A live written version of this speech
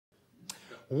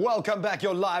Welcome back.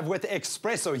 You're live with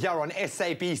Expresso here on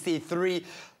SABC3.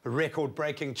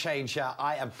 Record-breaking change here.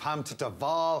 I am pumped.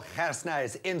 Waal Gerstner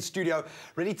is in studio,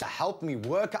 ready to help me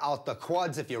work out the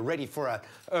quads. If you're ready for an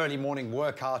early morning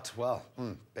workout, well,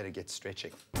 better get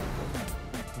stretching.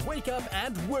 Wake up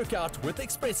and work out with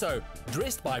Expresso.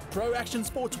 Dressed by Pro Action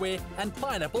Sportswear and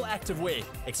Pineapple Activewear.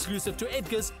 Exclusive to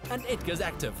Edgar's and Edgar's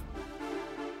Active.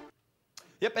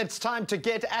 Yep, it's time to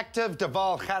get active.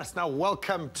 Waal Gerstner,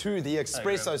 welcome to the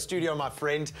Expresso studio, my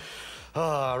friend.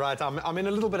 All right, I'm in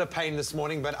a little bit of pain this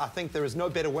morning, but I think there is no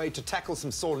better way to tackle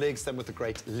some sore legs than with a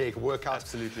great leg workout.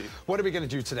 Absolutely. What are we going to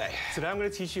do today? Today I'm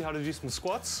going to teach you how to do some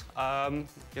squats.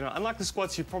 Unlike the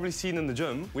squats you've probably seen in the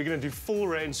gym, we're going to do full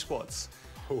range squats.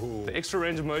 Ooh. The extra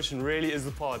range of motion really is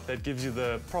the part that gives you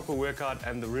the proper workout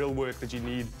and the real work that you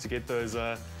need to get those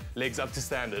legs up to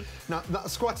standard. Now, the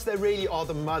squats, they really are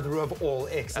the mother of all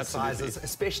exercises, Absolutely.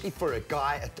 Especially for a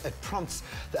guy. It prompts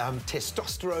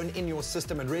testosterone in your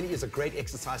system and really is a great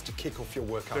exercise to kick off your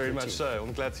workout Very routine. much so.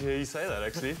 I'm glad to hear you say that,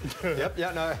 actually. Yep,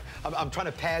 yeah, no, I'm trying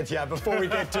to pad here before we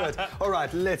get to it. All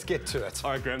right, let's get to it.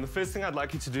 All right, Graham, the first thing I'd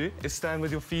like you to do is stand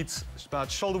with your feet about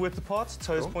shoulder width apart,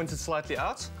 toes pointed slightly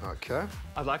out. Okay.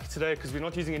 I'd like you today, because we're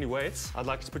not using any weights, I'd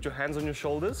like you to put your hands on your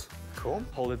shoulders. Cool.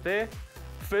 Hold it there.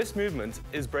 First movement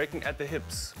is breaking at the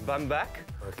hips. Bum back.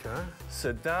 Okay.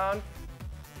 Sit down.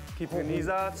 Keep your knees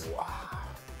out. Wow.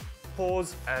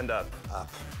 Pause and up. Up.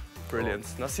 Brilliant.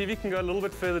 Now see if you can go a little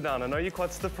bit further down. I know you're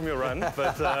quite stiff from your run,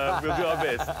 but we'll do our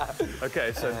best.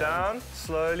 Okay, so down,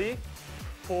 slowly,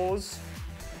 pause,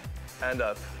 and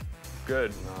up.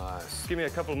 Good. Nice. Give me a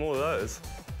couple more of those.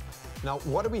 Now,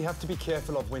 what do we have to be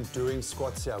careful of when doing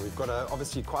squats here? We've got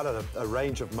obviously quite a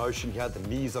range of motion here. The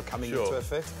knees are coming into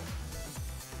effect.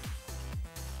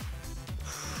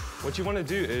 What you want to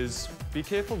do is be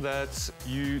careful that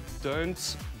you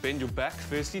don't bend your back,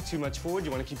 firstly, too much forward.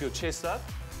 You want to keep your chest up.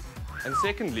 And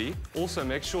secondly, also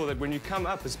make sure that when you come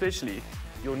up, especially,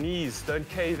 your knees don't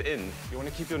cave in. You want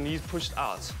to keep your knees pushed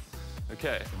out.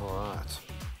 Okay. All right.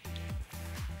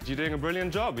 You're doing a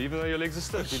brilliant job, even though your legs are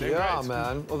stiff. You're doing Yeah, great.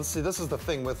 man. Well, see, this is the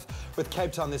thing with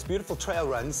Cape Town. There's beautiful trail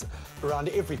runs around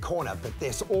every corner, but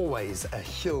there's always a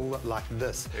hill like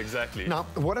this. Exactly. Now,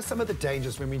 what are some of the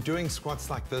dangers when we're doing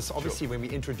squats like this? Obviously, when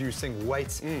we're introducing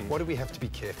weights, what do we have to be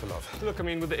careful of? Look, I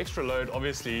mean, with the extra load,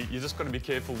 obviously, you just got to be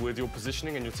careful with your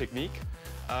positioning and your technique.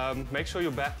 Make sure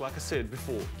your back, like I said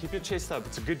before, keep your chest up.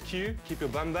 It's a good cue. Keep your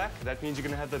bum back. That means you're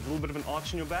going to have that little bit of an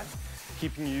arch in your back,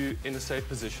 keeping you in a safe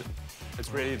position. It's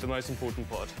really the most important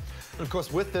part. And of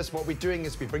course, with this, what we're doing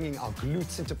is we're bringing our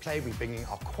glutes into play, we're bringing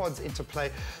our quads into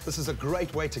play. This is a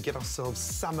great way to get ourselves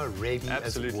summer ready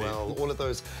as well. All of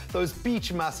those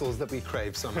beach muscles that we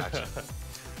crave so much.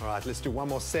 All right, let's do one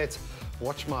more set.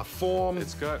 Watch my form.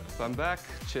 Let's go. Bum back,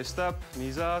 chest up,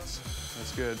 knees out.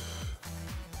 That's good.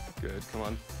 Good, come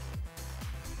on.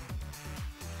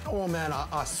 Oh man,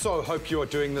 I so hope you're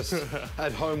doing this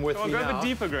at home with me now. Go a bit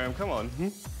deeper, Graham, come on.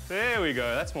 There we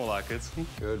go, that's more like it.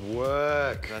 Good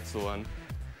work. That's the one.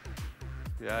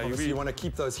 Yeah, obviously you want to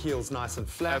keep those heels nice and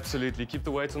flat. Absolutely, keep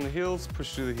the weight on the heels,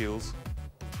 push through the heels.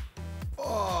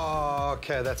 Oh,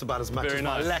 okay, that's about as much as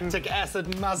my lactic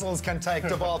acid muscles can take.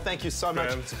 Waal, thank you so much.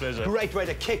 Graham, it's a pleasure. Great way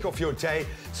to kick off your day.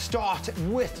 Start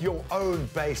with your own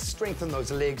base. Strengthen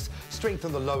those legs,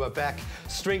 strengthen the lower back,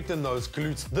 strengthen those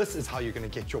glutes. This is how you're going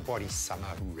to get your body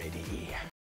summer ready.